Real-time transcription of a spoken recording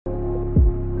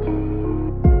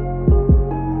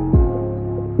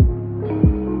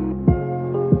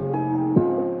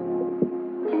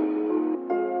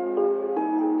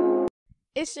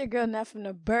It's your girl Nef from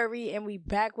the Bury, and we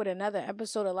back with another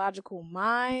episode of Logical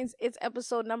Minds. It's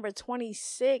episode number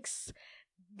 26.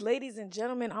 Ladies and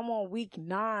gentlemen, I'm on week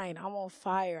 9. I'm on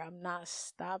fire. I'm not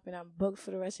stopping. I'm booked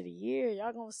for the rest of the year.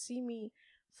 Y'all gonna see me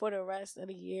for the rest of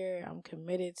the year. I'm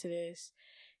committed to this.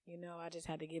 You know, I just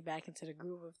had to get back into the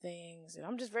groove of things. And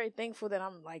I'm just very thankful that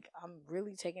I'm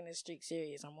really taking this streak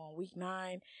serious. I'm on week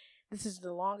 9. This is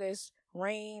the longest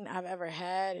reign I've ever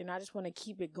had, and I just want to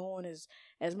keep it going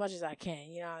as much as I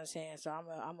can. You know what I'm saying? So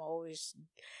I'm always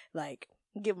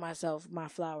give myself my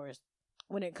flowers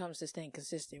when it comes to staying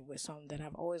consistent with something that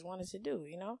I've always wanted to do,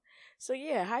 you know? So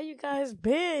yeah, how you guys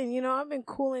been? You know, I've been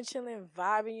cool and chilling,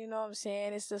 vibing, you know what I'm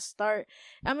saying? It's the start.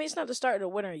 I mean, it's not the start of the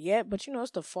winter yet, but you know,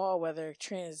 it's the fall weather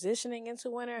transitioning into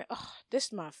winter. Oh, this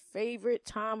is my favorite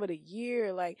time of the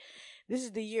year. Like, this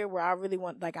is the year where I really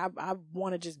want, I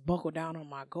want to just buckle down on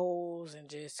my goals and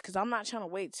just, because I'm not trying to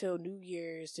wait till New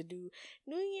Year's to do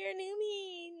New Year, New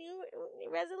Me, new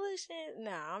resolution.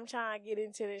 Nah, I'm trying to get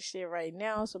into this shit right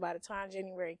now. So by the time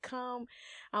January come,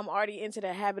 I'm already into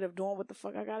the habit of doing what the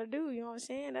fuck I gotta do. You know what I'm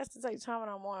saying? That's the type of time when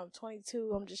I'm on. I'm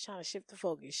 22. I'm just trying to shift the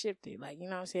focus, shift it. Like, you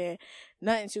know what I'm saying?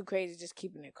 Nothing too crazy, just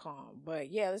keeping it calm. But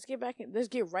yeah, let's get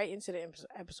right into the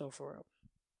episode for real.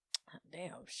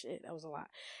 Damn, shit, that was a lot.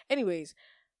 Anyways,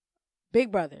 Big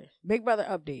Brother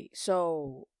update.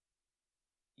 So,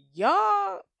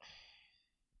 y'all,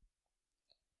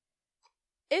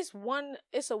 it's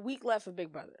a week left for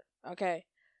Big Brother. Okay,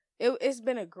 it's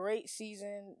been a great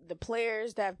season. The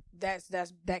players that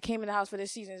came in the house for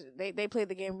this season, they played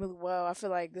the game really well. I feel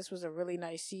like this was a really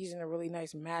nice season, a really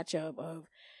nice matchup of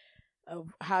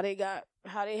how they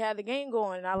had the game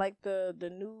going. And I like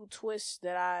the new twist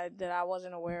that I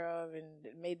wasn't aware of, and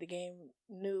it made the game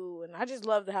new. And I just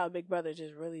loved how Big Brother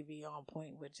just really be on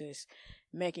point with just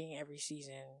making every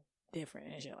season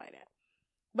different and shit like that.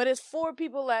 But it's 4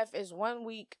 people left. It's 1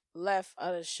 week left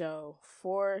of the show.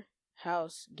 4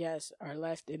 house guests are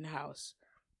left in the house.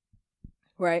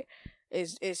 Right?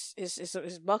 It's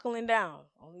buckling down.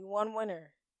 Only one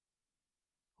winner.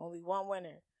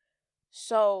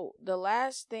 So the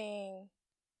last thing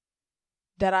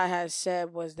that I had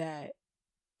said was that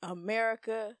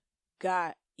America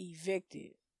got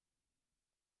evicted.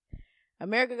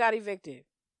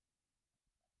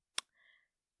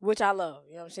 Which I love.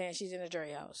 You know what I'm saying? She's in the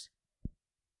jury house.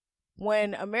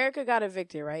 When America got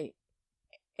evicted, right?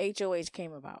 HOH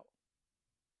came about.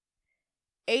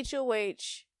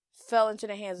 HOH fell into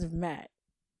the hands of Matt,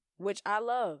 which I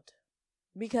loved.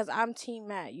 Because I'm Team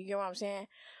Matt. You get what I'm saying?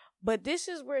 But this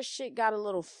is where shit got a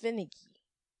little finicky.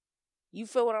 You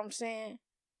feel what I'm saying?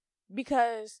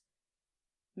 Because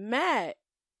Matt,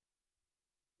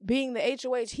 being the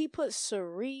HOH, he put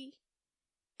Sari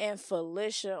and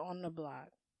Felicia on the block.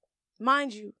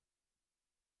 Mind you,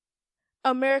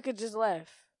 America just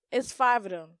left. It's 5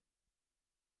 of them.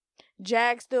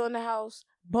 Jag's still in the house.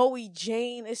 Bowie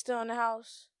Jane is still in the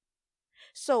house.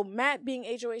 So Matt being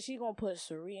HOH, he gonna put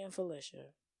Sari and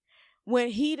Felicia. When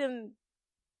he done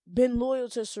been loyal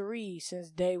to Sari since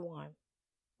day 1.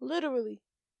 Literally.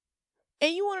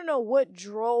 And you want to know what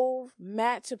drove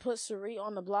Matt to put Sari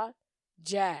on the block?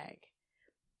 Jag.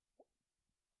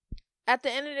 At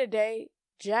the end of the day,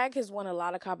 Jag has won a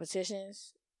lot of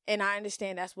competitions. And I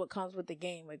understand that's what comes with the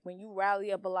game. Like, when you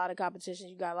rally up a lot of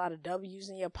competitions, you got a lot of W's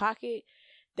in your pocket.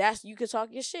 You can talk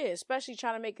your shit. Especially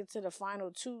trying to make it to the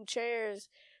final 2 chairs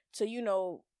to, you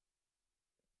know,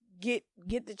 get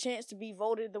the chance to be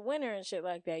voted the winner and shit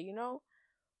like that, you know?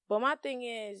 But my thing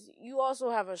is, you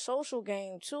also have a social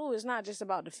game too. It's not just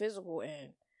about the physical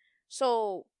end.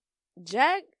 So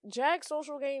Jag's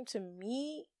social game to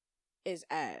me is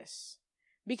ass.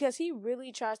 Because he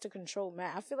really tries to control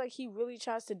Matt. I feel like he really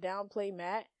tries to downplay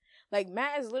Matt. Like,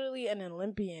 Matt is literally an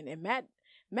Olympian, and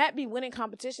Matt be winning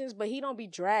competitions, but he don't be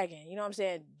dragging. You know what I'm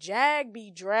saying? Jag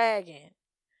be dragging.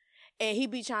 And he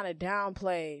be trying to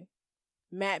downplay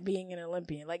Matt being an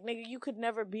Olympian. Like, nigga, you could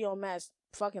never be on Matt's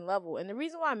fucking level. And the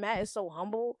reason why Matt is so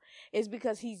humble is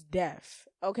because he's deaf,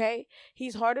 okay?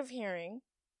 He's hard of hearing.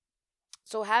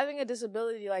 So having a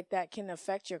disability like that can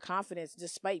affect your confidence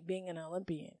despite being an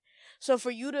Olympian. So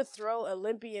for you to throw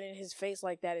Olympian in his face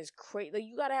like that is crazy. Like,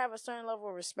 you gotta have a certain level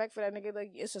of respect for that nigga.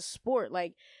 Like, it's a sport.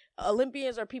 Like,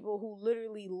 Olympians are people who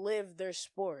literally live their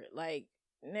sport. Like,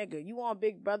 nigga, you on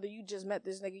Big Brother, you just met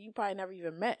this nigga. You probably never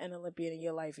even met an Olympian in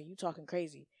your life, and you talking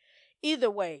crazy.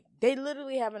 Either way, they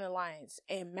literally have an alliance.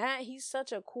 And Matt, he's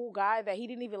such a cool guy that he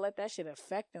didn't even let that shit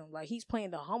affect him. Like, he's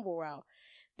playing the humble route.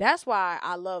 That's why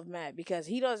I love Matt, because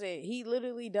he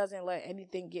literally doesn't let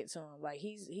anything get to him. Like,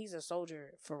 he's a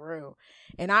soldier for real.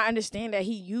 And I understand that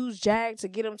he used Jag to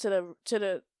get him to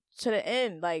the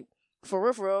end. Like, For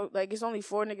real, for real. Like, it's only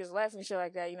 4 niggas left and shit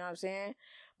like that, you know what I'm saying?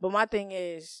 But my thing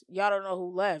is, y'all don't know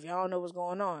who left. Y'all don't know what's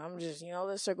going on. I'm just,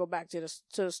 let's circle back to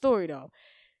the story, though.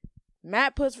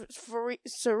 Matt puts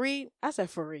Sari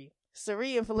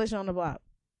and Felicia on the block.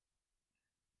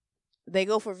 They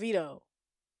go for veto.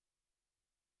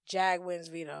 Jag wins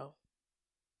veto.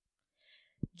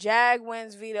 Jag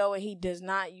wins veto, and he does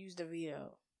not use the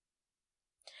veto.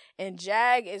 And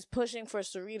Jag is pushing for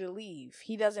Sari to leave.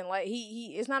 He doesn't like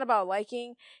it's not about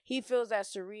liking. He feels that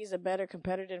Sari is a better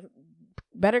competitor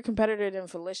than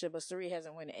Felicia, but Sari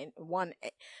hasn't won.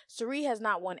 Sari has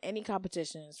not won any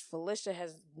competitions. Felicia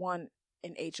has won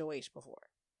an HOH before.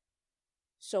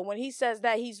 So when he says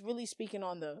that, he's really speaking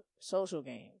on the social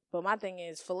game. But my thing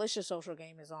is, Felicia's social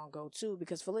game is on go too,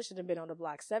 because Felicia has been on the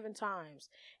block 7 times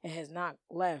and has not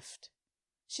left.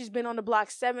 She's been on the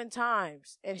block 7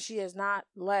 times and she has not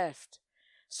left.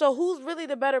 So who's really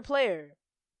the better player?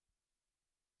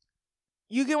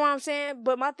 You get what I'm saying?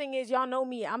 But my thing is, y'all know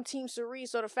me. I'm Team Sari.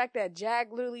 So the fact that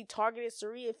Jag literally targeted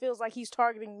Sari, it feels like he's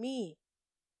targeting me.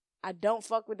 I don't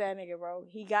fuck with that nigga, bro.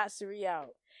 He got Sari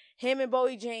out. Him and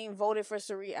Bowie Jane voted for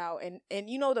Sari out. And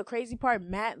you know the crazy part?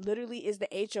 Matt literally is the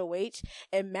HOH.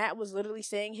 And Matt was literally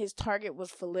saying his target was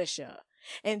Felicia.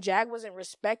 And Jag wasn't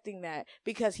respecting that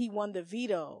because he won the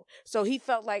veto. So he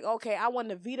felt like, okay, I won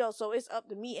the veto, so it's up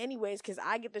to me anyways, because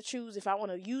I get to choose if I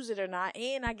want to use it or not.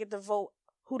 And I get to vote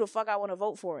who the fuck I want to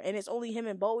vote for. And it's only him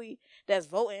and Bowie that's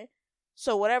voting.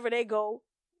 So whatever they go,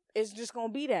 it's just going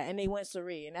to be that. And they went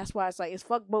Sari. And that's why it's like, it's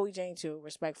fuck Bowie Jane too,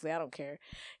 respectfully. I don't care.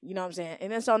 You know what I'm saying?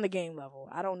 And it's on the game level.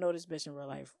 I don't know this bitch in real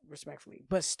life, respectfully.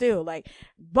 But still, like,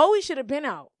 Bowie should have been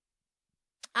out.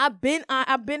 I've been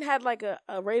had like a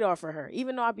radar for her.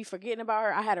 Even though I be forgetting about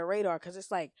her, I had a radar because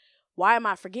it's like, why am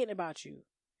I forgetting about you?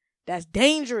 That's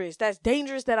dangerous. That's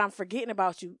dangerous that I'm forgetting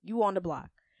about you. You on the block.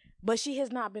 But she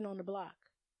has not been on the block.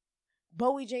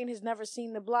 Bowie Jane has never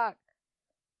seen the block.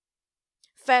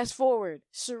 Fast forward,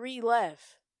 Sari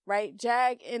left, right?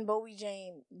 Jag and Bowie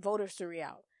Jane voted Sari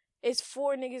out. It's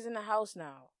 4 niggas in the house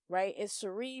now, right? It's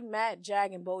Sari, Matt,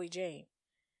 Jag, and Bowie Jane.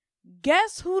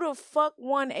 Guess who the fuck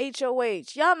won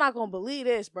HOH? Y'all not gonna believe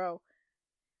this, bro.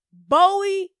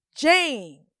 Bowie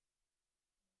Jane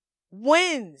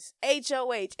wins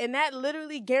HOH, and that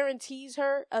literally guarantees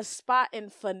her a spot in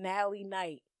finale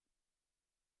night.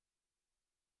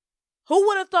 Who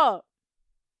would have thought?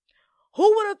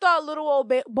 Who would have thought little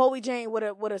old Bowie Jane would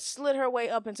have slid her way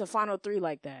up into Final 3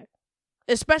 like that?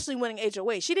 Especially winning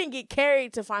HOH. She didn't get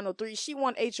carried to Final 3. She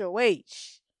won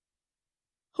HOH.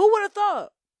 Who would have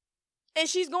thought? And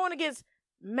she's going against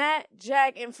Matt,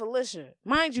 Jag, and Felicia.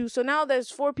 Mind you, so now there's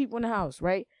 4 people in the house,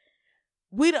 right?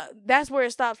 That's where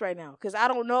it stops right now. Because I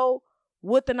don't know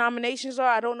what the nominations are.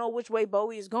 I don't know which way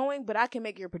Bowie is going, but I can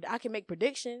make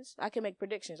predictions. All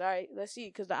right, let's see.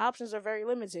 Because the options are very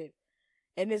limited.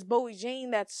 And it's Bowie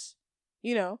Jane that's,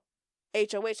 HOH,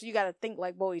 so you got to think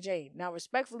like Bowie Jane. Now,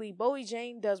 respectfully, Bowie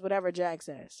Jane does whatever Jag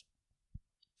says.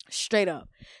 Straight up.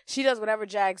 She does whatever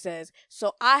Jag says.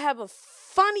 So I have a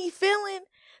funny feeling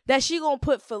that she going to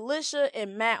put Felicia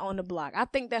and Matt on the block. I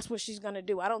think that's what she's going to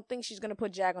do. I don't think she's going to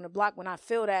put Jag on the block when I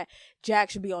feel that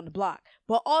Jag should be on the block.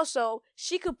 But also,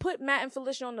 she could put Matt and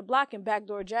Felicia on the block and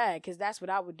backdoor Jag, because that's what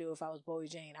I would do if I was Bowie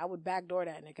Jane. I would backdoor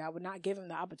that nigga. I would not give him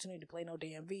the opportunity to play no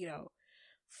damn veto.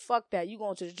 Fuck that. You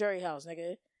going to the jury house,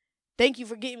 nigga. Thank you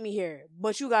for getting me here,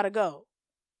 but you gotta go.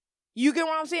 You get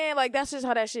what I'm saying? Like, that's just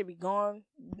how that shit be going.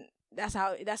 That's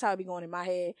how it be going in my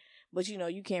head. But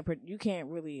you can't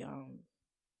really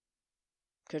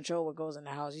control what goes in the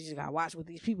house. You just gotta watch what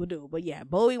these people do. But yeah,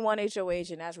 Bowie won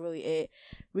HOH, and that's really it.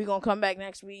 We're gonna come back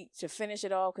next week to finish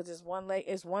it all, because it's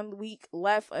 1 week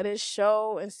left of this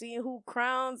show, and seeing who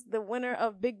crowns the winner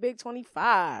of Big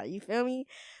 25. You feel me?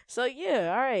 So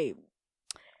yeah, all right.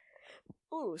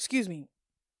 Ooh, excuse me.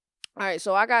 All right,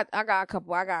 so I got a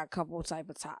couple type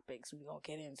of topics we're gonna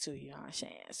get into, you know what I'm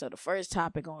saying? So the first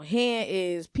topic on here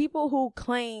is people who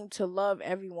claim to love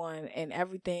everyone and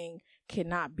everything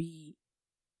cannot be.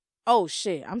 Oh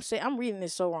shit, I'm reading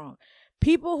this so wrong.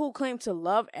 People who claim to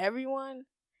love everyone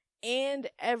and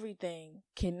everything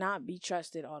cannot be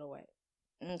trusted all the way.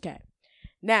 Okay.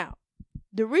 Now,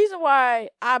 the reason why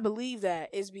I believe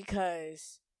that is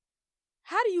because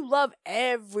how do you love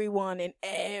everyone and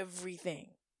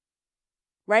everything?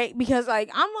 Right? Because, like,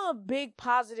 I'm a big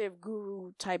positive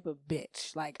guru type of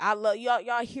bitch. Like, I love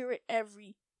y'all hear it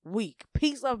every week.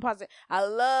 Peace, love, and positive. I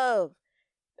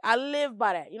live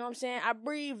by that. You know what I'm saying? I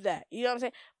breathe that. You know what I'm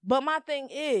saying? But my thing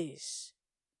is,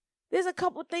 there's a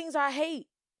couple things I hate.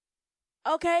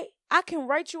 Okay? I can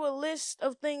write you a list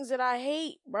of things that I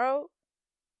hate, bro.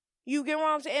 You get what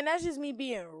I'm saying? And that's just me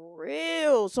being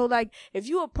real. So, like, if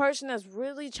you a person that's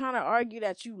really trying to argue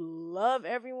that you love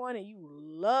everyone and you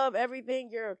love everything,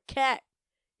 you're a cat.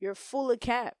 You're full of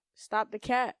cap. Stop the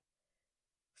cap.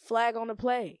 Flag on the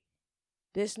play.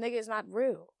 This nigga is not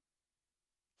real.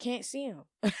 Can't see him.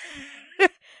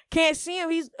 Can't see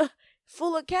him. He's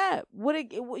full of cap.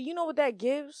 You know what that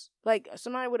gives? Like,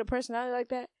 somebody with a personality like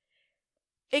that?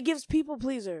 It gives people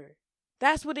pleaser.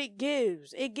 That's what it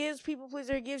gives. It gives people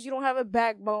pleaser. It gives you don't have a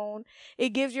backbone. It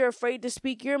gives you're afraid to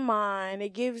speak your mind.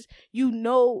 It gives you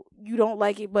know you don't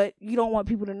like it, but you don't want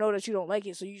people to know that you don't like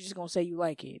it, so you're just gonna say you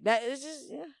like it. That is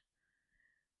just, yeah.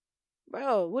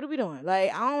 Bro, what are we doing?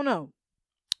 Like, I don't know.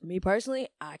 Me personally,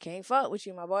 I can't fuck with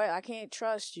you, my boy. I can't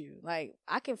trust you. Like,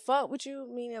 I can fuck with you,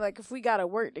 meaning like if we gotta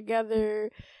work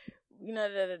together, you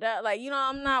know, like, you know,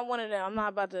 I'm not one of them. I'm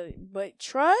not about to, but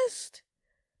trust?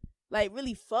 Like,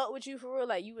 really fuck with you for real?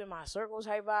 Like, you in my circle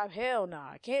type vibe? Hell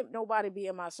nah. Can't nobody be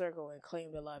in my circle and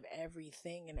claim to love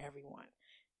everything and everyone.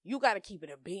 You got to keep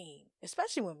it a beam.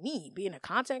 Especially with me, being a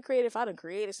content creator. If I done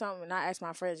created something and I ask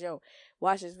my friends, yo,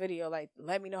 watch this video. Like,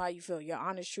 let me know how you feel. Your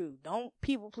honest truth. Don't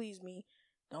people please me.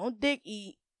 Don't dick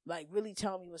eat. Like, really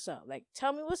tell me what's up. Like,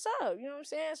 tell me what's up. You know what I'm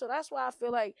saying? So that's why I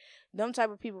feel like them type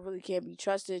of people really can't be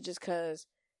trusted just because,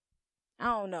 I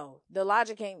don't know. The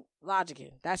logic ain't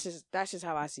logicking. That's just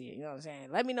how I see it. You know what I'm saying?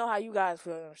 Let me know how you guys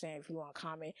feel. You know what I'm saying? If you want to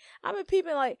comment. I've been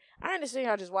peeping, like, I understand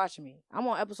y'all just watching me. I'm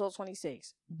on episode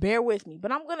 26. Bear with me.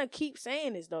 But I'm going to keep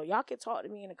saying this, though. Y'all can talk to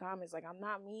me in the comments. Like, I'm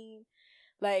not mean.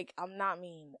 Like, I'm not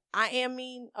mean. I am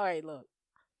mean. All right, look.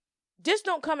 Just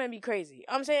don't come and be crazy.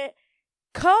 I'm saying,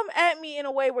 come at me in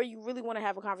a way where you really want to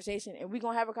have a conversation, and we're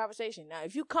going to have a conversation. Now,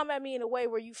 if you come at me in a way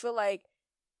where you feel like,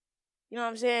 you know what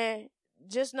I'm saying?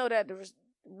 Just know that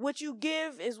what you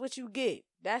give is what you get.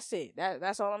 That's it.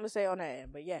 That's all I'm gonna say on that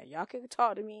end. But yeah, y'all can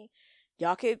talk to me.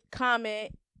 Y'all can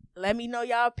comment. Let me know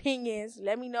y'all opinions.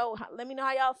 Let me know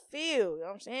how y'all feel. You know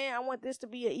what I'm saying? I want this to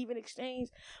be an even exchange,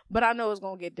 but I know it's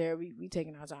gonna get there. We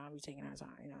taking our time. You know what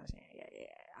I'm saying? Yeah.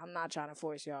 I'm not trying to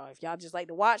force y'all. If y'all just like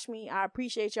to watch me, I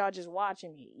appreciate y'all just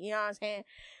watching me. You know what I'm saying?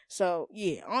 So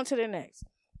yeah, on to the next.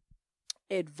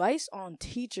 Advice on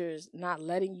teachers not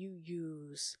letting you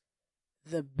use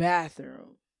the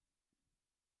bathroom.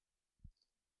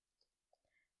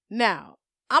 Now,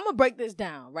 I'm going to break this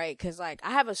down, right? Because, like,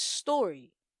 I have a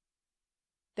story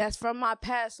that's from my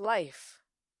past life,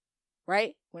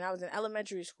 right? When I was in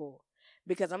elementary school.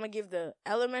 Because I'm going to give the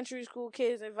elementary school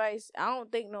kids advice. I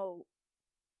don't think no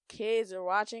kids are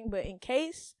watching, but in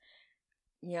case,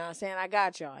 you know what I'm saying, I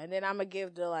got y'all. And then I'm going to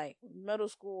give the, like, middle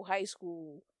school, high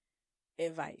school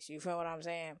advice. You feel what I'm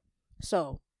saying?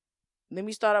 So, let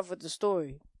me start off with the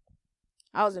story.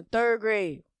 I was in 3rd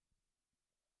grade.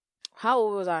 How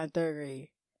old was I in 3rd grade?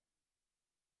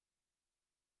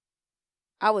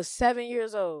 I was 7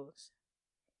 years old.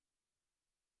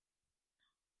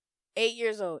 8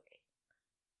 years old.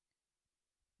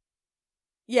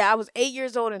 Yeah, I was 8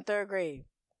 years old in 3rd grade.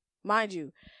 Mind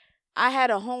you, I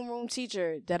had a homeroom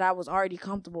teacher that I was already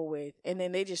comfortable with, and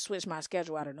then they just switched my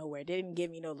schedule out of nowhere. They didn't give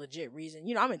me no legit reason.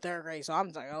 You know, I'm in 3rd grade, so I'm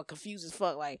like, all confused as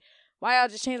fuck. Like, why y'all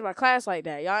just change my class like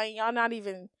that? Y'all not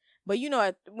even. But you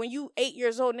know, when you 8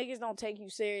 years old, niggas don't take you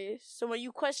serious. So when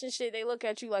you question shit, they look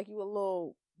at you like you a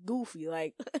little goofy.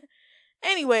 Like,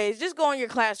 anyways, just go in your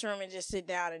classroom and just sit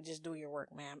down and just do your work,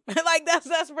 man. Like,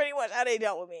 that's pretty much how they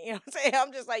dealt with me. You know what I'm saying?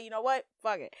 I'm just like, you know what?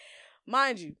 Fuck it.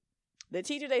 Mind you, the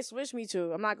teacher they switched me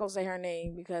to, I'm not gonna say her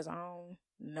name because I don't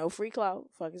know free clout.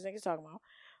 Fuck is niggas talking about.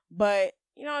 But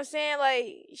you know what I'm saying? Like,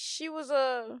 she was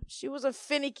a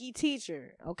finicky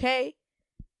teacher, okay?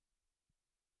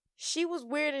 She was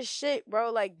weird as shit,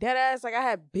 bro. Like, dead ass. Like, I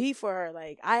had beef with her.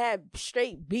 Like, I had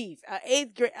straight beef.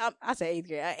 8th grade. I said 8th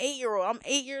grade. An 8-year-old. I'm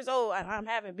 8 years old. And I'm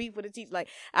having beef with the teacher. Like,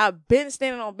 I've been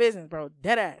standing on business, bro.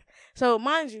 Dead ass. So,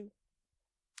 mind you,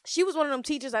 she was one of them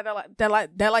teachers that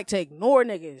like to ignore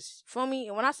niggas. Feel me?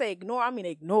 And when I say ignore, I mean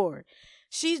ignore.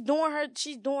 She's doing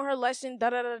her lesson.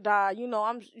 Da da da da. You know,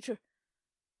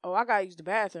 I gotta use the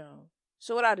bathroom.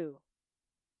 So what I do?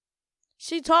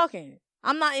 She talking.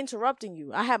 I'm not interrupting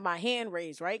you. I have my hand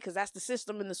raised, right? Because that's the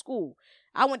system in the school.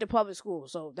 I went to public school,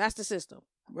 so that's the system.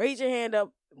 Raise your hand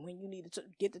up when you need to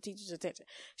get the teacher's attention.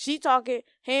 She talking,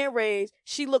 hand raised.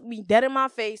 She looked me dead in my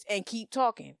face and keep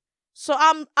talking. So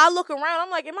I look around.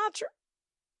 I'm like, am I true?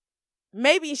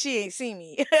 Maybe she ain't see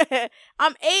me.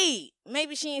 I'm 8.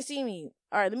 Maybe she ain't see me.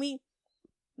 All right, let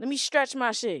me stretch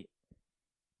my shit.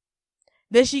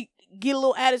 Then she get a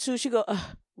little attitude. She go,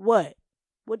 what?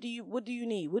 What do you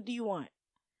need? What do you want?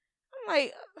 I'm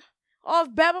like, off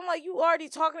bat, I'm like, you already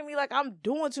talking to me like I'm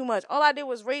doing too much. All I did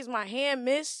was raise my hand,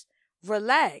 miss.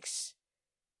 Relax.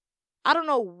 I don't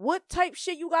know what type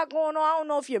shit you got going on. I don't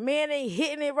know if your man ain't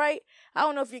hitting it right. I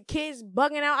don't know if your kid's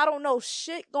bugging out. I don't know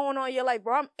shit going on in your life,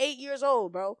 bro. I'm 8 years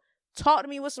old, bro. Talk to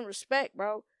me with some respect,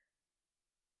 bro.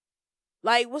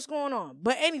 Like, what's going on?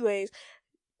 But anyways,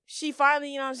 she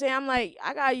finally, you know what I'm saying? I'm like,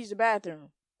 I gotta use the bathroom.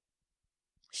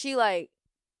 She like,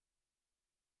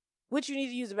 what you need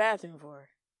to use the bathroom for?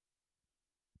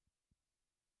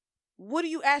 What do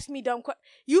you ask me dumb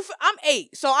questions? I'm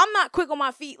 8, so I'm not quick on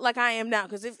my feet like I am now.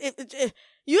 Because if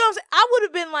you know what I'm saying, I would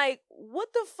have been like,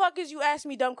 what the fuck is you asking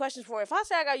me dumb questions for? If I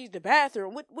say I gotta use the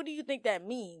bathroom, what do you think that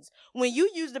means? When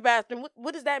you use the bathroom,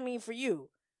 what does that mean for you?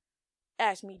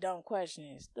 Ask me dumb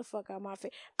questions. The fuck out my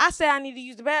face. I say I need to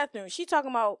use the bathroom. She talking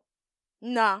about,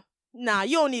 nah,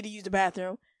 you don't need to use the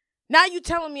bathroom. Now you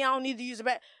telling me I don't need to use the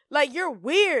bathroom. Like, you're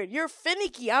weird. You're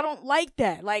finicky. I don't like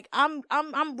that. Like, I'm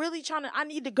really trying to, I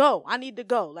need to go.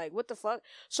 Like, what the fuck?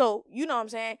 So, you know what I'm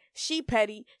saying? She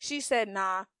petty. She said,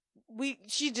 nah.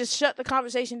 She just shut the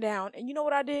conversation down. And you know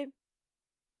what I did?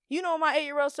 You know what my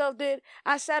 8-year-old self did?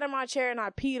 I sat in my chair and I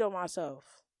peed on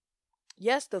myself.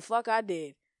 Yes, the fuck I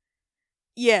did.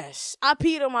 Yes, I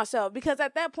peed on myself because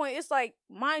at that point, it's like,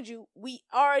 mind you, we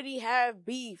already have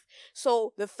beef.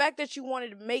 So the fact that you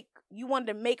wanted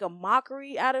to make a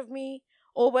mockery out of me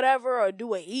or whatever, or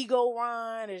do an ego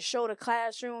run and show the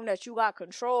classroom that you got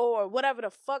control or whatever the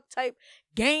fuck type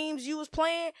games you was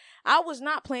playing, I was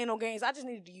not playing no games. I just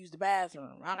needed to use the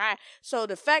bathroom. Okay, so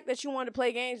the fact that you wanted to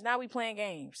play games, now we playing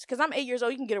games. Because I'm 8 years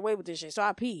old, you can get away with this shit. So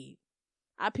I peed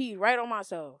right on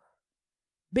myself.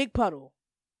 Big puddle.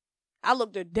 I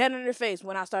looked her dead in her face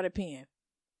when I started peeing.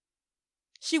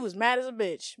 She was mad as a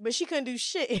bitch, but she couldn't do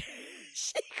shit.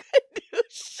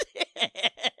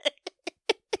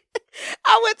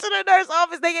 I went to the nurse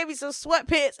office. They gave me some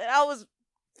sweatpants, and I was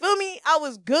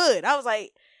good. I was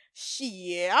like,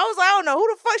 shit. I was like, I don't know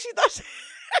who the fuck she thought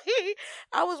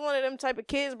I was one of them type of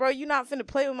kids, bro. You not finna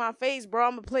play with my face, bro.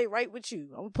 I'm gonna play right with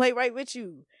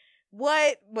you.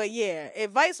 What? But yeah,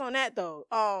 advice on that though.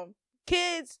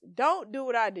 Kids, don't do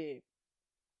what I did.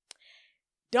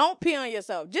 Don't pee on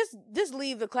yourself. Just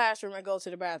leave the classroom and go to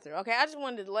the bathroom. Okay, I just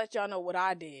wanted to let y'all know what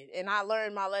I did. And I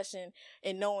learned my lesson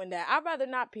in knowing that I'd rather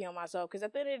not pee on myself. Because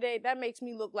at the end of the day, that makes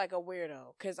me look like a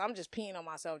weirdo. Because I'm just peeing on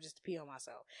myself just to pee on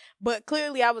myself. But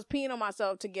clearly I was peeing on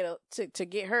myself to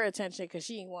get her attention because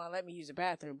she didn't want to let me use the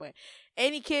bathroom. But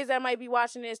any kids that might be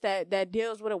watching this that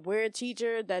deals with a weird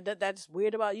teacher that's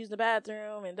weird about using the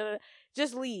bathroom and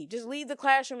just leave. Just leave the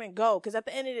classroom and go. Because at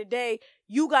the end of the day,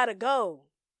 you got to go.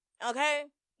 Okay?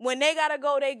 When they gotta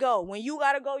go, they go. When you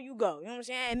gotta go, you go. You know what I'm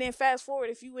saying? And then fast forward,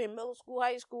 if you in middle school,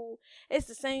 high school, it's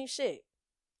the same shit.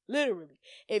 Literally.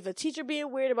 If a teacher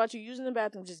being weird about you using the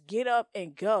bathroom, just get up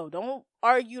and go. Don't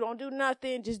argue. Don't do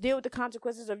nothing. Just deal with the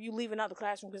consequences of you leaving out the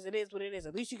classroom because it is what it is.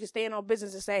 At least you can stand on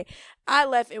business and say, I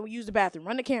left and we used the bathroom.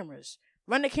 Run the cameras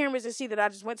and see that I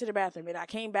just went to the bathroom and I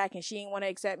came back and she didn't want to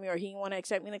accept me or he didn't want to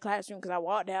accept me in the classroom because I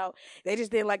walked out. They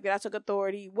just didn't like that I took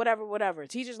authority, whatever.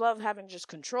 Teachers love having just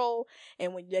control.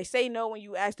 And when they say no, when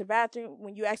you ask to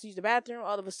use the bathroom,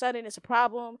 all of a sudden it's a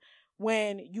problem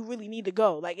when you really need to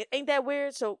go. Like, it ain't that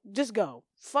weird. So just go.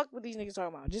 Fuck what these niggas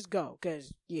talking about. Just go.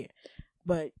 Cause yeah.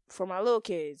 But for my little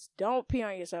kids, don't pee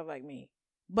on yourself like me.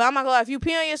 But I'm not gonna lie, if you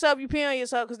pee on yourself, you pee on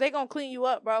yourself because they gonna clean you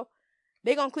up, bro.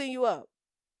 They gonna clean you up.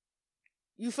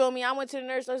 You feel me? I went to the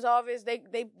nurse's office.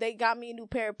 They got me a new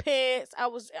pair of pants. I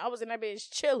was in that bitch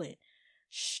chilling.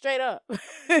 Straight up.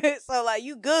 So like,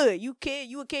 you good. You a kid,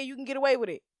 you can get away with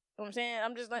it. You know what I'm saying?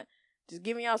 I'm just like, just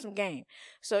giving y'all some game.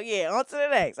 So yeah, on to the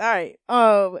next. All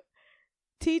right.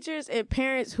 Teachers and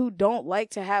parents who don't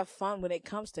like to have fun when it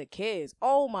comes to kids.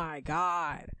 Oh my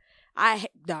God.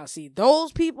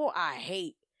 Those people I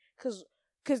hate. Cause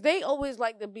they always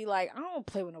like to be like, I don't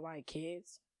play with nobody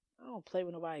kids. What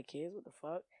the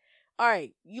fuck? All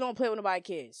right, you don't play with nobody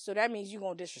kids. So that means you're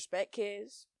going to disrespect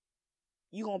kids.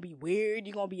 You're going to be weird.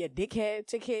 You're going to be a dickhead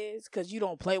to kids because you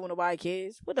don't play with nobody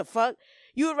kids. What the fuck?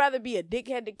 You would rather be a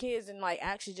dickhead to kids than like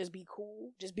actually just be cool.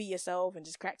 Just be yourself and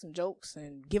just crack some jokes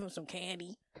and give them some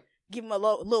candy. Give them a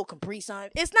little Capri Sun.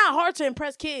 It's not hard to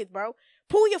impress kids, bro.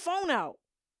 Pull your phone out.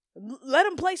 Let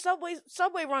them play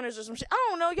Subway Runners or some shit. I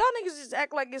don't know. Y'all niggas just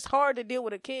act like it's hard to deal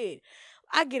with a kid.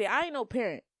 I get it. I ain't no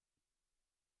parent.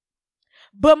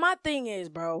 But my thing is,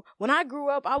 bro, when I grew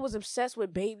up, I was obsessed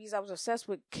with babies. I was obsessed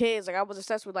with kids. Like, I was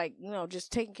obsessed with, like, you know,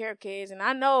 just taking care of kids. And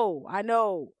I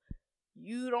know,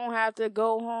 you don't have to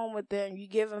go home with them. You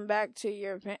give them back to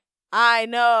your parents. I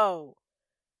know.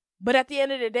 But at the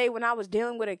end of the day, when I was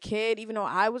dealing with a kid, even though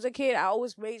I was a kid, I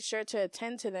always made sure to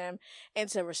attend to them and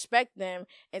to respect them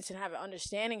and to have an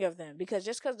understanding of them. Because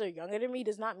just because they're younger than me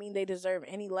does not mean they deserve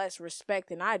any less respect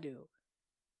than I do.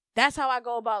 That's how I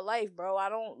go about life, bro. I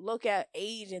don't look at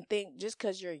age and think just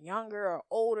because you're younger or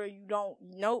older, you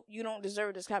don't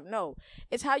deserve this kind. No,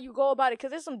 it's how you go about it.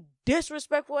 Because there's some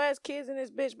disrespectful ass kids in this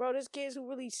bitch, bro. There's kids who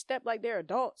really step like they're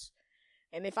adults.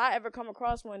 And if I ever come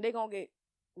across one, they gonna get,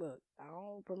 look, I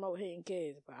don't promote hitting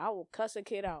kids, but I will cuss a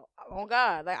kid out. On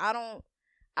God. Like,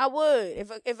 I would.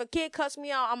 If a kid cuss me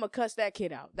out, I'm going to cuss that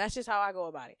kid out. That's just how I go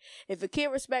about it. If a kid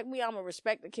respect me, I'm going to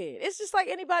respect the kid. It's just like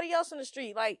anybody else in the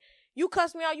street. Like, you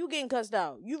cuss me out, you getting cussed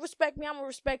out. You respect me, I'm going to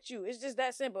respect you. It's just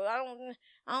that simple. I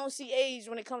don't see age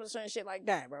when it comes to certain shit like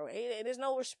that, bro. There's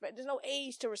no respect. There's no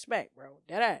age to respect, bro.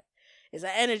 Deadass. It's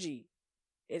an energy.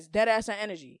 It's deadass an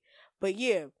energy. But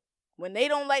yeah, when they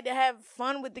don't like to have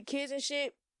fun with the kids and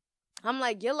shit, I'm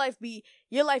like, your life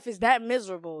is that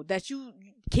miserable that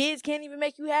kids can't even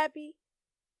make you happy.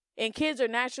 And kids are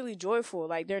naturally joyful.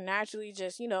 Like, they're naturally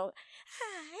just, crackhead.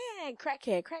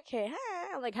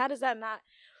 Like, how does that not?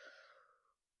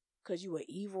 Because you an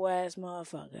evil ass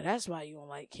motherfucker. That's why you don't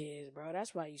like kids, bro.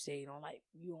 That's why you say you don't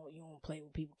play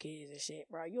with people, kids and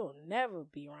shit, bro. You'll never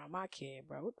be around my kid,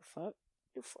 bro. What the fuck?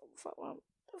 The fuck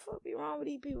be wrong with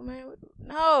these people, man?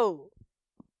 No.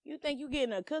 You think you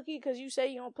getting a cookie because you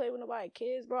say you don't play with nobody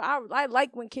kids, bro? I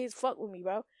like when kids fuck with me,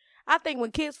 bro. I think when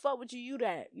kids fuck with you, you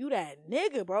that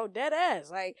nigga, bro. Dead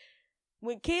ass. Like,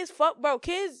 when kids fuck, bro,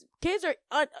 kids are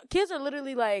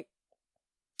literally like,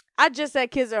 I just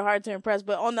said kids are hard to impress,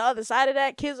 but on the other side of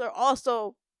that, kids are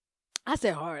also, I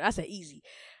said hard, I said easy.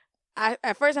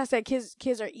 At first I said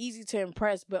kids are easy to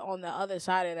impress, but on the other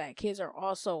side of that, kids are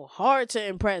also hard to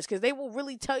impress because they will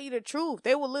really tell you the truth.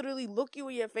 They will literally look you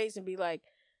in your face and be like,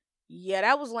 yeah,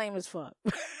 that was lame as fuck.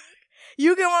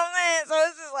 You get what I'm saying? So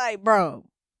it's just like, bro,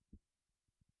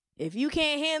 if you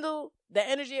can't handle the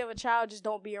energy of a child, just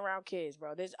don't be around kids,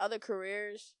 bro. There's other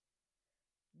careers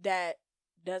that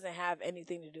doesn't have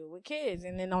anything to do with kids.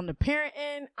 And then on the parent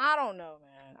end, I don't know,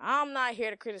 man. I'm not here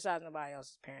to criticize nobody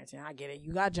else's parenting. I get it.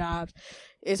 You got jobs.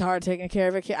 It's hard taking care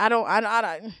of a kid.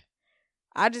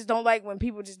 I just don't like when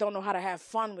people just don't know how to have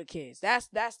fun with kids. That's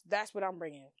what I'm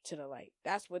bringing to the light.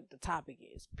 That's what the topic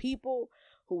is. People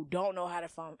who don't know how to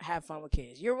have fun with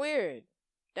kids. You're weird.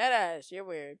 That ass, you're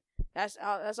weird. That's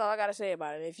all I gotta say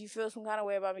about it. If you feel some kind of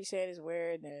way about me saying it's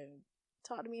weird, then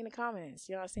talk to me in the comments.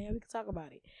 You know what I'm saying? We can talk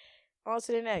about it. On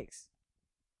to the next.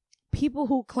 People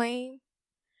who claim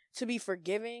to be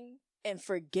forgiving and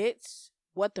forgets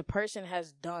what the person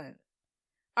has done.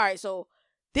 All right, so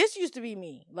this used to be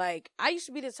me. Like, I used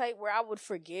to be the type where I would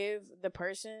forgive the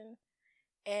person,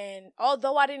 and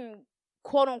although I didn't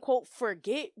quote unquote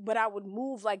forget, but I would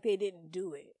move like they didn't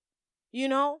do it. You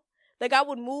know? Like, I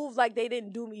would move like they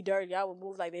didn't do me dirty. I would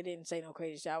move like they didn't say no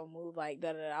crazy shit. I would move like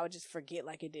da-da-da. I would just forget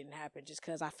like it didn't happen just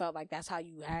because I felt like that's how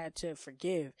you had to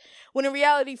forgive. When in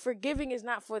reality, forgiving is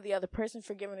not for the other person.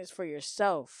 Forgiving is for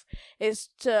yourself. It's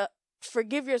to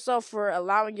forgive yourself for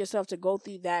allowing yourself to go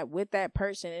through that with that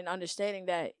person and understanding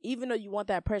that even though you want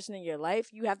that person in your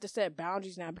life, you have to set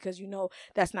boundaries now because you know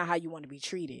that's not how you want to be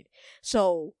treated.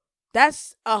 So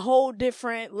that's a whole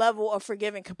different level of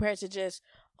forgiving compared to just,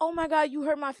 oh my God, you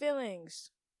hurt my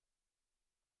feelings.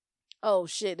 Oh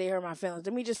shit, they hurt my feelings.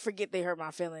 Let me just forget they hurt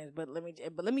my feelings. But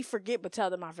let me forget, but tell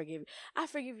them I forgive you. I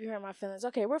forgive you hurt my feelings.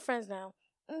 Okay, we're friends now.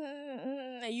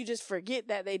 And you just forget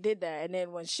that they did that. And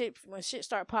then when shit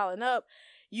start piling up,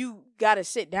 you gotta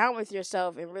sit down with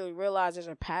yourself and really realize there's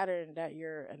a pattern that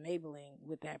you're enabling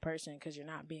with that person because you're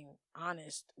not being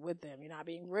honest with them. You're not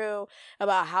being real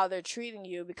about how they're treating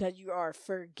you because you are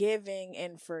forgiving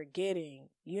and forgetting,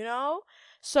 you know?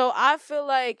 So I feel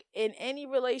like in any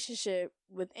relationship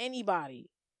with anybody,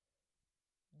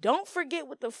 don't forget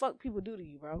what the fuck people do to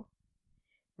you, bro.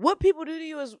 What people do to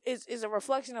you is a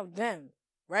reflection of them,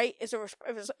 right? It's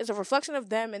a reflection of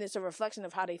them, and it's a reflection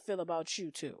of how they feel about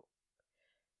you too.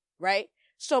 Right?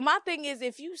 So my thing is,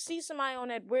 if you see somebody on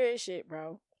that weird shit,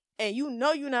 bro, and you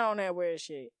know you're not on that weird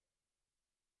shit,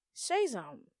 say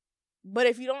something. But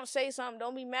if you don't say something,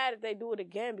 don't be mad if they do it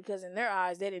again because in their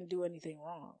eyes, they didn't do anything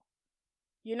wrong.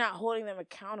 You're not holding them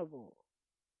accountable.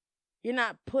 You're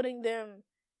not putting them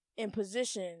in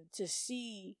position to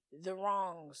see the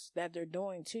wrongs that they're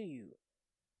doing to you.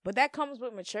 But that comes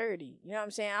with maturity. You know what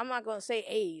I'm saying? I'm not going to say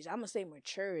age. I'm going to say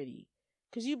maturity.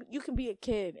 Because you can be a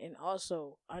kid and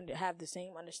also have the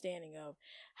same understanding of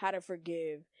how to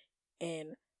forgive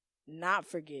and not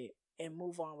forget and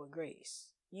move on with grace.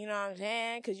 You know what I'm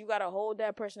saying? Because you got to hold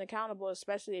that person accountable,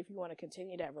 especially if you want to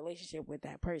continue that relationship with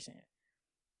that person.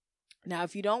 Now,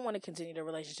 if you don't want to continue the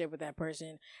relationship with that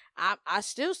person, I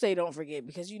still say don't forget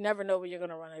because you never know when you're going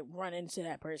to run into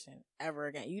that person ever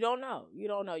again. You don't know. You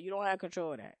don't have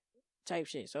control of that type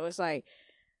shit. So it's like,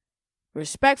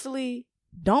 respectfully,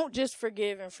 Don't just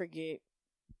forgive and forget.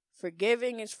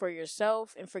 Forgiving is for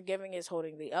yourself, and forgiving is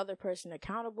holding the other person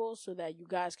accountable so that you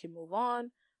guys can move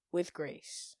on with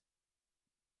grace.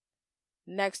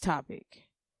 Next topic.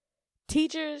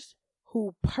 Teachers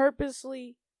who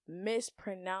purposely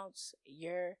mispronounce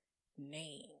your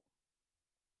name.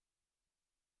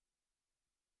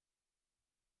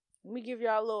 Let me give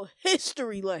y'all a little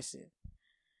history lesson.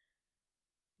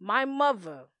 My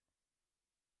mother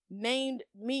named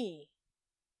me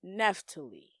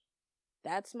Neftali.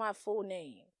 That's my full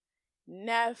name.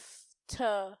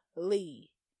 Neftali.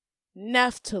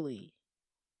 Neftali.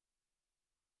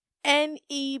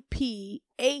 Nephtali.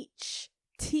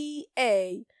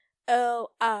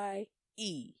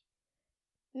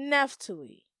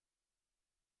 Neftali.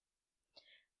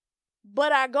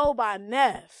 But I go by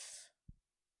Neff.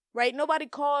 Right? Nobody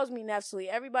calls me Neftali.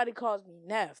 Everybody calls me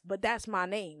Neff. But that's my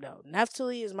name, though.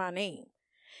 Neftali is my name.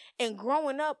 And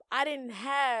growing up, I didn't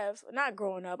have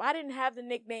the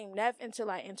nickname Neff until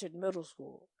I entered middle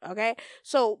school. Okay?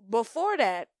 So before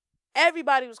that,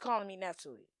 everybody was calling me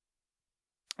Neftali.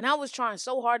 And I was trying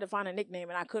so hard to find a nickname,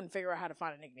 and I couldn't figure out how to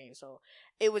find a nickname. So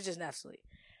it was just Neftali.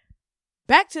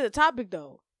 Back to the topic,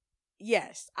 though.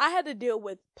 Yes, I had to deal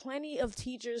with plenty of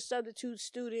teachers, substitute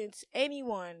students,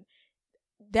 anyone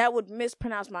that would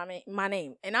mispronounce my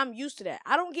name. And I'm used to that.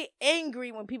 I don't get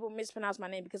angry when people mispronounce my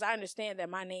name because I understand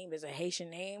that my name is a Haitian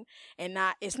name and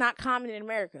it's not common in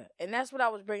America. And that's what I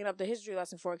was bringing up the history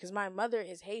lesson for, because my mother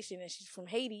is Haitian and she's from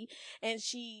Haiti, and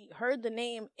she heard the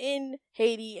name in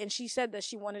Haiti and she said that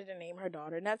she wanted to name her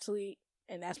daughter Natalie,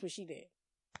 and that's what she did.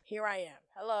 Here I am.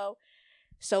 Hello.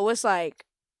 So it's like,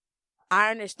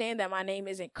 I understand that my name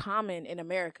isn't common in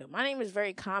America. My name is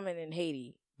very common in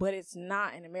Haiti, but it's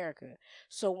not in America.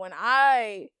 So when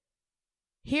I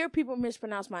hear people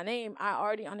mispronounce my name, I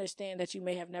already understand that you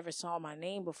may have never saw my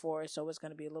name before, so it's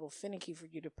going to be a little finicky for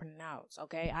you to pronounce,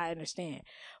 okay? I understand.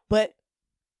 But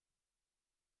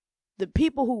the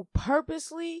people who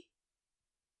purposely, you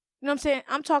know what I'm saying?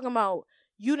 I'm talking about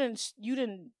you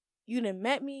didn't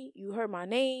met me, you heard my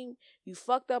name, you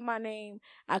fucked up my name,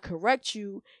 I correct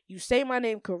you, you say my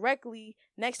name correctly,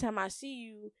 next time I see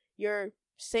you, you're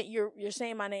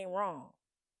saying my name wrong.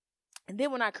 And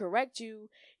then when I correct you,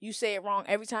 you say it wrong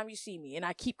every time you see me. And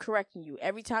I keep correcting you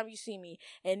every time you see me.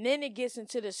 And then it gets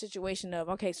into the situation of,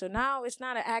 okay, so now it's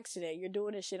not an accident. You're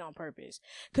doing this shit on purpose.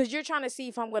 Because you're trying to see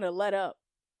if I'm going to let up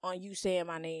on you saying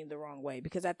my name the wrong way.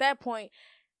 Because at that point,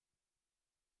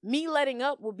 me letting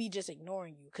up will be just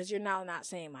ignoring you because you're now not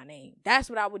saying my name. That's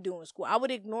what I would do in school. I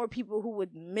would ignore people who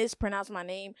would mispronounce my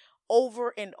name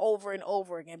over and over and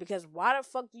over again, because why the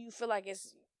fuck do you feel like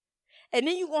it's... And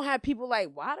then you're going to have people like,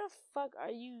 why the fuck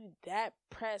are you that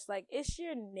pressed? Like, it's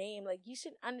your name. Like, you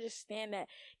should understand that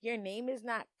your name is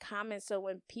not common. So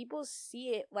when people see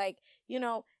it, like, you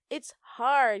know, it's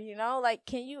hard, you know? Like,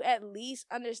 can you at least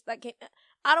understand? Like,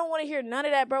 I don't want to hear none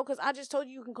of that, bro, because I just told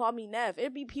you can call me Neff.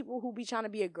 It'd be people who be trying to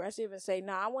be aggressive and say,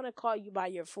 nah, I want to call you by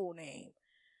your full name.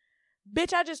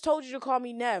 Bitch, I just told you to call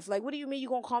me Neff. Like, what do you mean you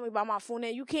gonna call me by my full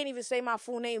name? You can't even say my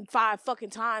full name 5 fucking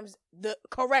times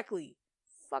correctly.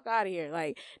 Fuck out of here.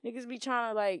 Like, niggas be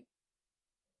trying to, like,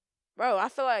 bro, I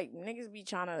feel like niggas be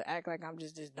trying to act like I'm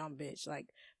just this dumb bitch. Like,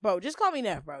 bro, just call me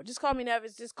Neff, bro. Just call me Neff.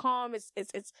 It's just calm. It's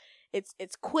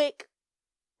quick.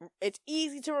 It's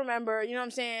easy to remember. You know what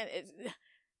I'm saying?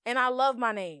 And I love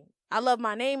my name. I love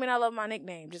my name and I love my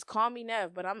nickname. Just call me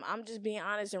Neff. But I'm just being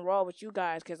honest and raw with you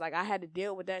guys, because, like, I had to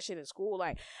deal with that shit at school.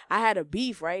 Like, I had a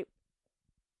beef, right?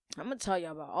 I'm going to tell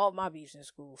y'all about all my beefs in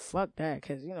school. Fuck that,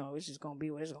 because, you know, it's just going to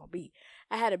be what it's going to be.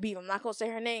 I had a beef. I'm not going to say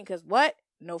her name because what?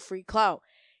 No free clout.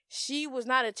 She was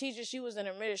not a teacher. She was in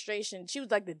administration. She was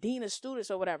like the dean of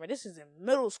students or whatever. This is in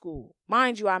middle school.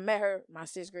 Mind you, I met her my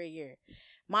 6th grade year.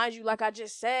 Mind you, like I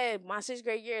just said, my 6th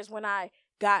grade year is when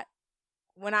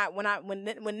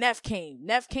Neff came.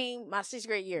 Neff came my 6th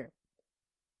grade year.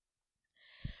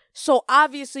 So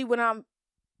obviously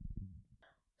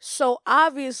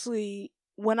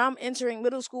when I'm entering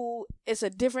middle school, it's a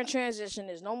different transition.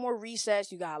 There's no more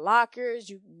recess. You got lockers.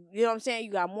 You know what I'm saying?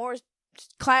 You got more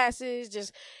classes.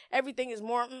 Just everything is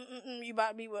more. You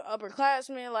about to be with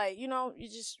upperclassmen, like, you know, you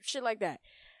just shit like that.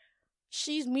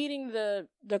 She's meeting the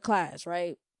class,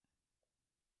 right?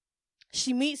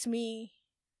 She meets me.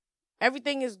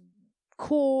 Everything is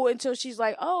cool until she's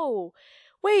like, "Oh,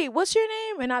 wait, what's your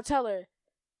name?" And I tell her,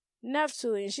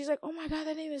 Neftali. And she's like, "Oh my God,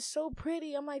 that name is so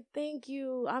pretty." I'm like, "Thank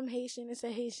you. I'm Haitian. It's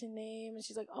a Haitian name." And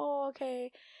she's like, "Oh,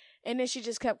 okay." And then she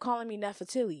just kept calling me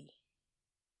Nefertili.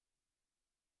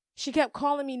 She kept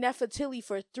calling me Nefertili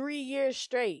for 3 years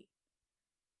straight.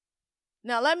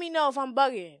 Now, let me know if I'm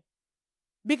bugging.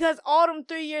 Because all them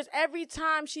 3 years, every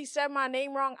time she said my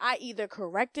name wrong, I either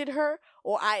corrected her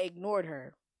or I ignored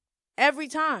her. Every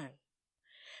time.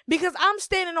 Because I'm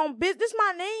standing on business. This is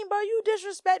my name, bro. You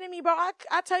disrespecting me, bro.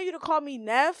 I tell you to call me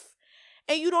Neff,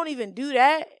 and you don't even do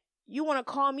that. You want to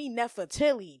call me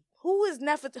Nefertili. Who is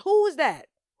Nefertili? Who is that?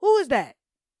 Who is that?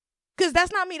 Because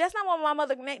that's not me. That's not what my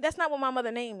mother named. That's not what my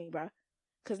mother named me, bro.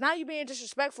 Because now you're being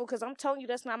disrespectful because I'm telling you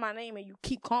that's not my name and you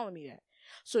keep calling me that.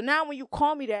 So now when you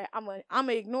call me that, I'm going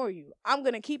to ignore you. I'm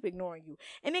going to keep ignoring you.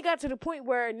 And it got to the point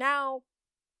where now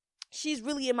she's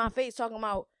really in my face talking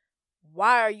about,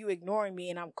 why are you ignoring me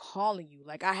and I'm calling you?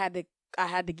 Like I had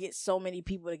to get so many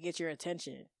people to get your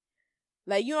attention.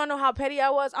 Like, you don't know how petty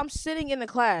I was? I'm sitting in the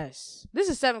class. This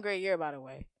is 7th grade year, by the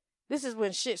way. This is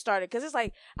when shit started. Because it's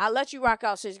like, I let you rock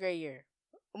out 6th grade year.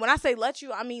 When I say let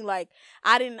you, I mean like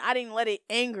I didn't let it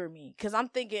anger me, because I'm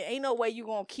thinking ain't no way you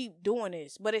gonna keep doing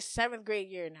this. But it's 7th grade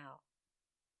year now.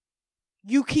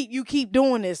 You keep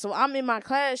doing this. So I'm in my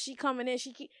class. She coming in.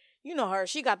 You know her.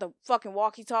 She got the fucking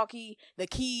walkie-talkie, the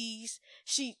keys.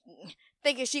 She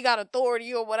thinking she got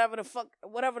authority or whatever the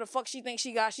fuck she thinks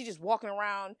she got. She just walking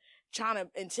around trying to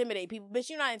intimidate people. Bitch,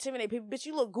 you not intimidating people. Bitch,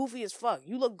 you look goofy as fuck.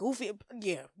 You look goofy.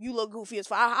 Yeah, you look goofy as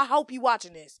fuck. I hope you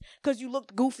watching this, because you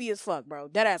looked goofy as fuck, bro.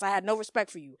 Deadass. I had no respect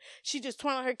for you. She just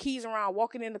twirling her keys around,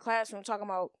 walking in the classroom, talking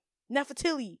about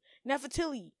Nefertili.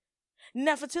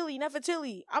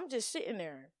 I'm just sitting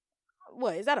there.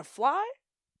 What, is that a fly?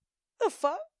 The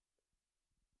fuck?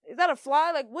 Is that a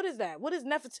fly? Like, what is that? What is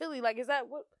Nefertili? Like, is that,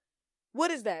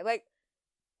 what is that? Like,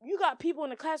 you got people in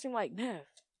the classroom like, Nev,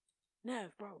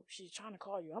 bro, she's trying to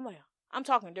call you. I'm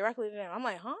talking directly to them. I'm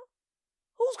like, huh?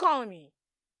 Who's calling me?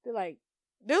 They're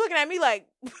looking at me like,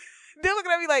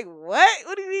 what?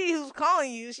 What do you mean who's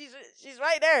calling you? She's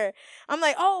right there. I'm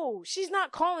like, oh, she's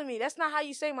not calling me. That's not how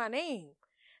you say my name.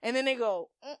 And then they go,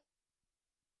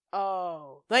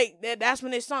 oh, like that's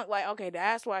when it sunk. Like, okay,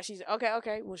 that's why she's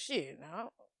okay. Well, shit,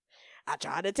 no. I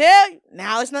tried to tell you.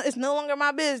 Now it's no longer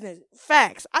my business.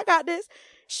 Facts. I got this.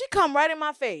 She come right in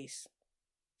my face.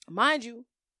 Mind you,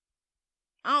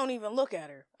 I don't even look at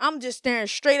her. I'm just staring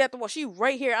straight at the wall. She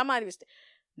right here. I'm not even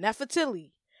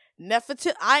Nefertili.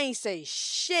 I ain't say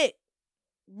shit.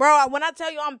 Bro, when I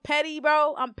tell you I'm petty,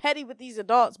 bro, I'm petty with these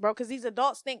adults, bro, because these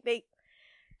adults think they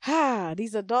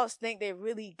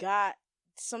really got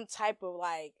some type of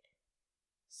like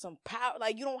some power.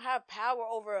 Like, you don't have power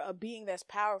over a being that's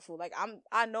powerful. Like,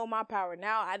 I know my power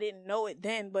now. I didn't know it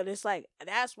then, but it's like,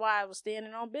 that's why I was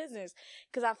standing on business,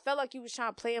 because I felt like you was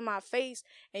trying to play in my face,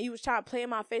 and you was trying to play in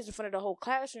my face in front of the whole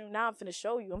classroom. Now I'm finna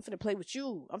show you. I'm finna play with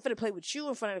you. I'm finna play with you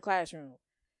in front of the classroom.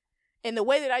 And the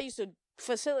way that I used to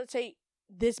facilitate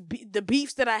the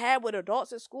beefs that I had with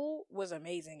adults at school was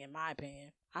amazing, in my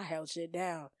opinion. I held shit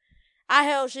down.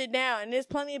 And there's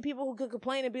plenty of people who could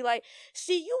complain and be like,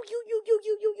 see, you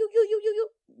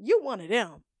one of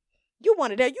them. You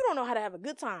don't know how to have a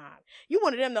good time. You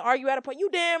one of them to argue at a point. You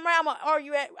damn right I'm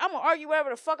gonna argue wherever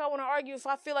the fuck I want to argue if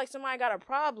I feel like somebody got a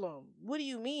problem. What do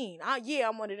you mean?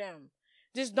 I'm one of them.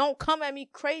 Just don't come at me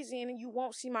crazy and you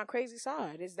won't see my crazy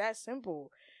side. It's that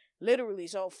simple. Literally.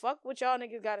 So fuck what y'all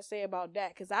niggas gotta say about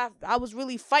that. Cause I was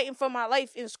really fighting for my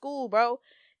life in school, bro.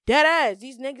 Dead ass.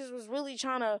 These niggas was really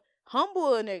trying to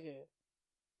humble a nigga.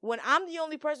 When I'm the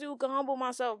only person who can humble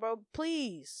myself, bro,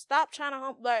 please stop trying to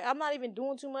humble. Like, I'm not even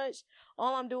doing too much.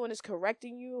 All I'm doing is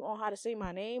correcting you on how to say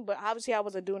my name. But obviously, I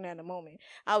wasn't doing that in the moment.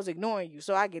 I was ignoring you.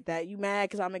 So I get that. You mad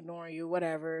because I'm ignoring you,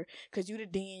 whatever. Because you the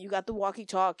dean. You got the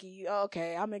walkie-talkie.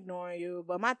 Okay, I'm ignoring you.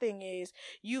 But my thing is,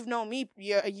 you've known me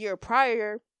a year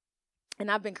prior,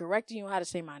 and I've been correcting you on how to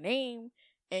say my name.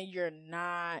 And you're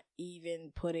not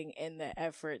even putting in the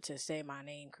effort to say my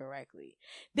name correctly.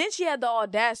 Then she had the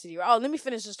audacity. Oh, let me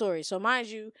finish the story. So mind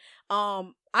you,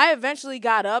 I eventually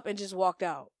got up and just walked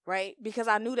out, right? Because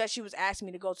I knew that she was asking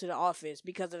me to go to the office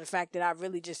because of the fact that I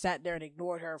really just sat there and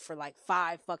ignored her for like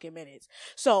 5 fucking minutes.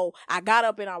 So I got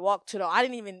up and I walked to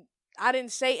I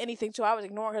didn't say anything to her. I was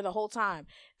ignoring her the whole time.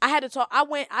 I had to talk.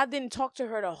 I didn't talk to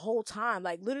her the whole time.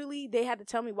 Like, literally, they had to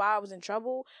tell me why I was in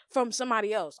trouble from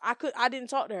somebody else. I didn't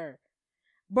talk to her.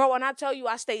 Bro, when I tell you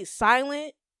I stayed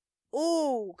silent,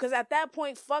 because at that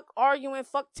point, fuck arguing,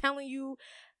 fuck telling you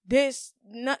this,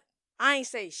 I ain't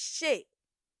say shit.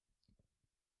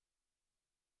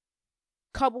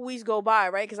 Couple weeks go by,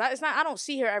 right? Because I don't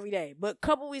see her every day, but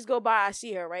couple weeks go by, I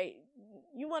see her, right?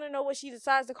 You want to know what she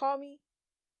decides to call me?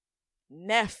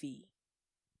 Neffy.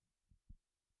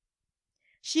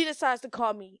 She decides to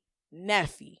call me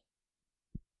Neffy.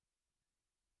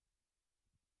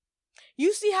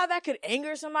 You see how that could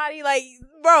anger somebody? Like,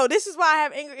 bro, this is why I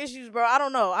have anger issues, bro. I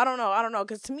don't know.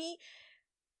 Because to me,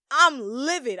 I'm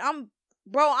livid.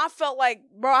 I felt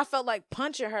like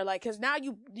punching her, like, cause now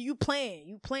you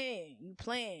playing,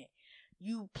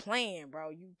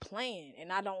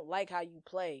 and I don't like how you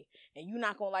play, and you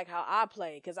not gonna like how I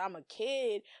play, cause I'm a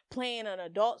kid playing an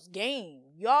adult's game.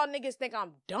 Y'all niggas think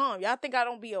I'm dumb. Y'all think I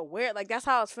don't be aware. Like, that's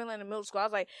how I was feeling in middle school. I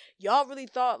was like, y'all really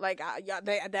thought like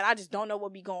that I just don't know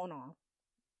what be going on.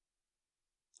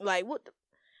 Like, what?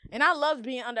 And I loved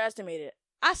being underestimated.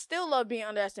 I still love being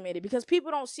underestimated because people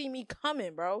don't see me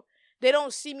coming, bro. They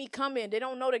don't see me coming. They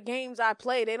don't know the games I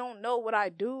play. They don't know what I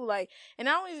do. Like, and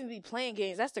I don't even be playing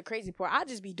games. That's the crazy part. I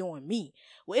just be doing me.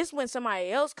 Well, it's when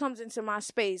somebody else comes into my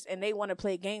space and they want to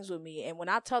play games with me. And when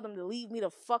I tell them to leave me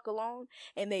the fuck alone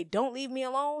and they don't leave me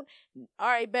alone, all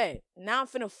right, bet. Now I'm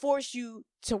finna force you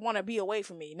to want to be away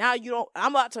from me. Now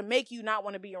I'm about to make you not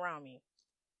want to be around me.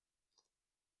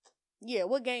 Yeah,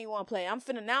 what game you want to play? I'm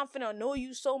finna annoy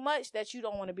you so much that you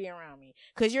don't want to be around me.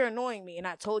 Because you're annoying me, and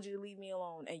I told you to leave me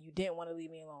alone, and you didn't want to leave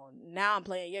me alone. Now I'm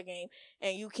playing your game,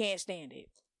 and you can't stand it.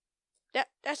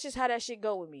 That's just how that shit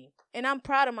go with me. And I'm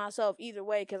proud of myself either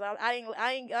way, because I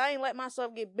ain't let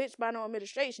myself get bitched by no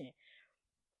administration.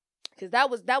 Because that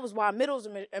was why middle's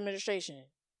administration.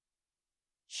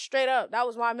 Straight up, that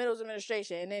was why middle's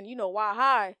administration. And then, why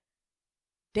high?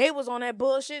 They was on that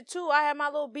bullshit too. I had my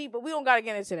little beat, but we don't gotta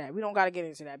get into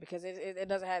that. Because it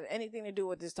doesn't have anything to do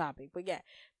with this topic. But yeah,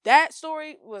 that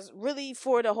story was really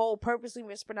for the whole purposely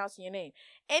mispronouncing your name.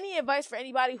 Any advice for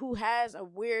anybody who has a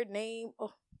weird name?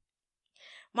 Oh,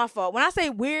 my fault. When I say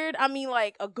weird, I mean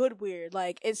like a good weird.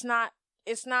 Like it's not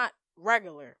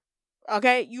regular.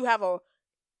 Okay, you have a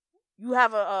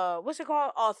what's it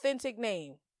called? Authentic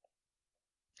name.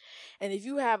 And if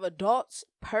you have adults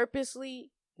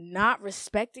purposely not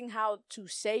respecting how to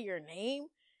say your name,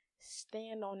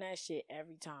 stand on that shit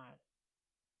every time.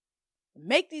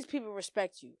 Make these people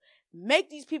respect you.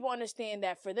 Make these people understand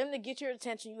that for them to get your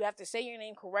attention, you have to say your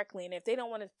name correctly. And if they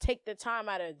don't want to take the time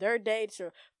out of their day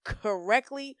to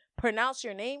correctly pronounce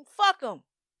your name, fuck them.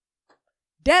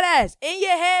 Dead ass. In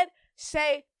your head,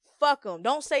 say fuck them.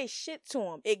 Don't say shit to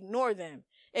them. Ignore them.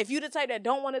 If you the type that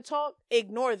don't want to talk,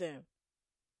 ignore them.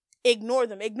 Ignore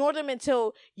them. Ignore them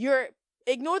until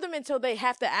they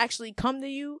have to actually come to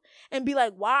you and be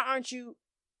like, why aren't you?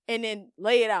 And then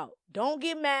lay it out. Don't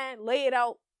get mad. Lay it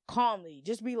out calmly.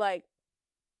 Just be like,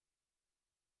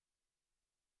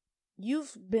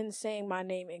 you've been saying my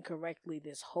name incorrectly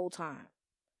this whole time.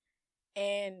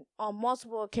 And on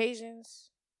multiple occasions,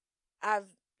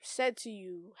 I've said to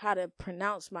you how to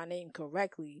pronounce my name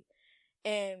correctly.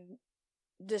 And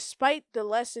despite the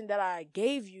lesson that I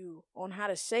gave you on how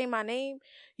to say my name,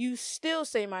 you still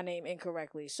say my name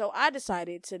incorrectly. So I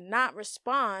decided to not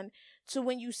respond to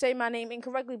when you say my name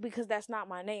incorrectly because that's not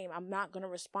my name. I'm not going to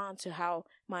respond to how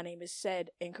my name is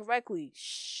said incorrectly.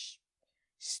 Shh.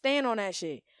 Stand on that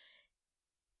shit.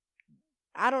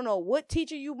 I don't know what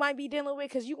teacher you might be dealing with,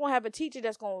 because you're going to have a teacher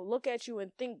that's going to look at you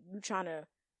and think you trying to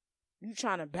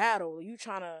battle.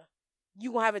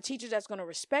 You're going to have a teacher that's going to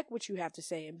respect what you have to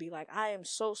say and be like, I am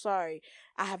so sorry.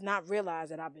 I have not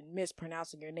realized that I've been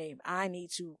mispronouncing your name. I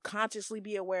need to consciously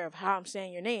be aware of how I'm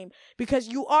saying your name, because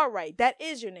you are right. That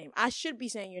is your name. I should be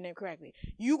saying your name correctly.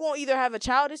 You going to either have a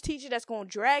childish teacher that's going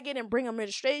to drag it and bring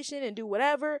administration and do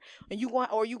whatever, and you going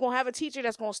to have a teacher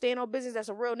that's going to stand on business, that's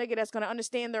a real nigga that's going to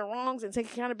understand their wrongs and take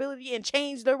accountability and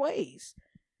change their ways.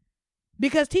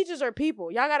 Because teachers are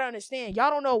people. Y'all got to understand. Y'all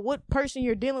don't know what person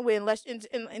you're dealing with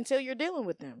until you're dealing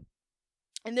with them.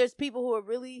 And there's people who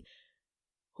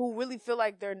really feel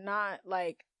like they're not,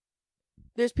 like,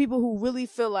 there's people who really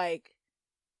feel like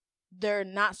they're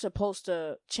not supposed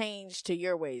to change to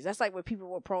your ways. That's like with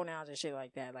people with pronouns and shit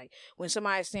like that. Like when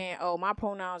somebody's saying, oh, my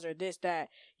pronouns are this, that,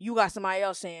 you got somebody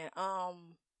else saying,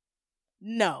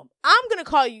 no, I'm going to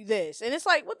call you this. And it's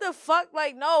like, what the fuck?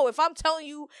 Like, no, if I'm telling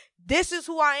you this is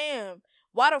who I am,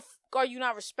 why the fuck are you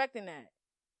not respecting that?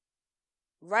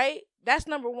 Right? That's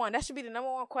number one. That should be the number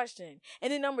one question.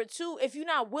 And then number two, if you're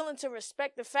not willing to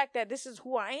respect the fact that this is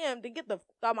who I am, then get the fuck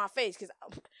out of my face. Because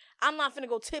I'm not finna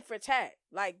go tit for tat.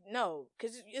 Like, no.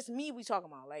 Because it's me we talking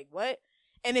about. Like, what?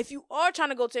 And if you are trying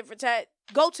to go tit for tat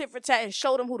and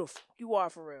show them who the fuck you are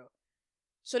for real.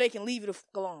 So they can leave you the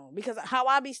fuck alone. Because how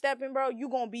I be stepping, bro, you're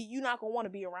not going to want to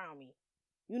be around me.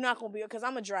 You're not going to be, because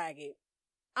I'm a drag it.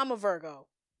 I'm a Virgo.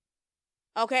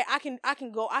 Okay, I can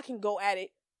go at it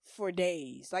for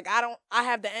days. Like I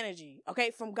have the energy, okay,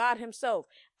 from God himself.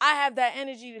 I have that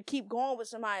energy to keep going with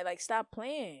somebody. Like, stop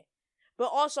playing. But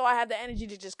also I have the energy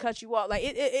to just cut you off. Like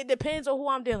it depends on who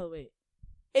I'm dealing with.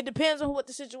 It depends on what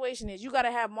the situation is. You got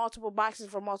to have multiple boxes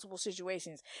for multiple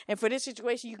situations. And for this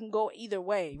situation, you can go either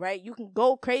way, right? You can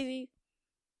go crazy.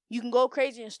 You can go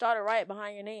crazy and start a riot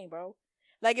behind your name, bro.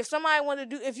 Like, if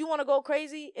you want to go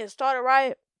crazy and start a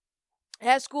riot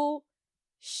at school,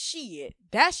 shit,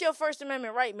 that's your First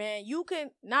Amendment right, man. You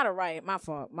can, not a riot, my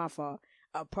fault.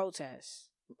 A protest,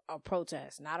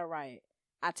 not a riot.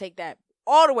 I take that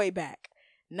all the way back.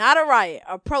 Not a riot,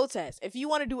 a protest. If you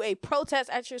want to do a protest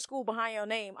at your school behind your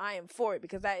name, I am for it,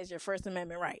 because that is your First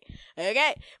Amendment right.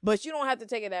 Okay? But you don't have to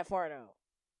take it that far, though.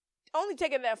 Only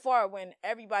take it that far when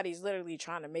everybody's literally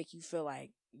trying to make you feel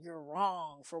like you're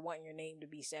wrong for wanting your name to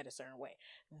be said a certain way.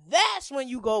 That's when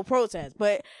you go protest.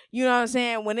 But, you know what I'm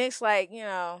saying? When it's like, you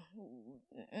know,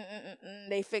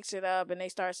 they fix it up and they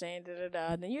start saying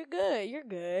da-da-da, then you're good. You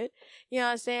know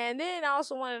what I'm saying? Then I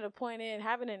also wanted to point in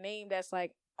having a name that's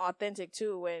like authentic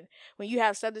too. When you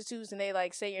have substitutes and they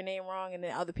like say your name wrong, and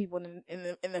then other people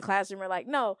in the classroom are like,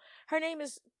 no, her name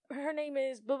is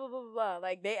blah blah blah blah.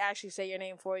 Like, they actually say your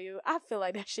name for you. I feel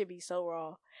like that should be so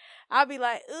raw. I'll be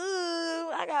like, ooh,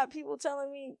 I got people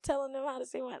telling them how to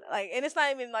say my, like, and it's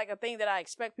not even like a thing that I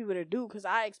expect people to do, because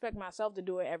I expect myself to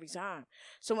do it every time.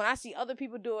 So when I see other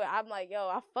people do it, I'm like, yo,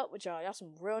 I fuck with y'all. Y'all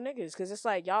some real niggas, because it's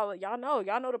like y'all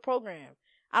know the program.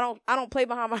 I don't play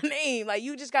behind my name. Like,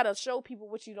 you just gotta show people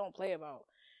what you don't play about,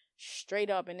 straight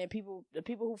up, and then the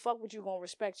people who fuck with you gonna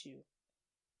respect you.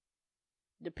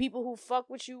 The people who fuck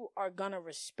with you are gonna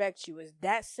respect you. It's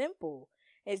that simple.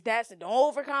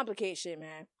 Don't overcomplicate shit,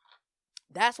 man.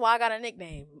 That's why I got a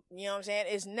nickname. You know what I'm saying?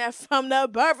 It's Neff from the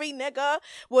Buffy, nigga.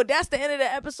 Well, that's the end of the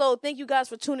episode. Thank you guys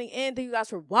for tuning in. Thank you guys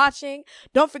for watching.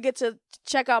 Don't forget to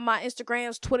check out my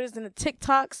Instagrams, Twitters, and the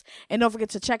TikToks. And don't forget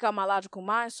to check out my Logical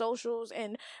Mind socials.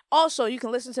 And also, you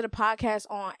can listen to the podcast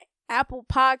on Apple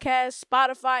Podcasts,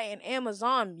 Spotify, and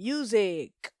Amazon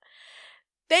Music.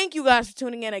 Thank you guys for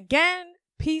tuning in again.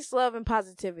 Peace, love, and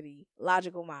positivity.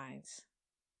 Logical Minds.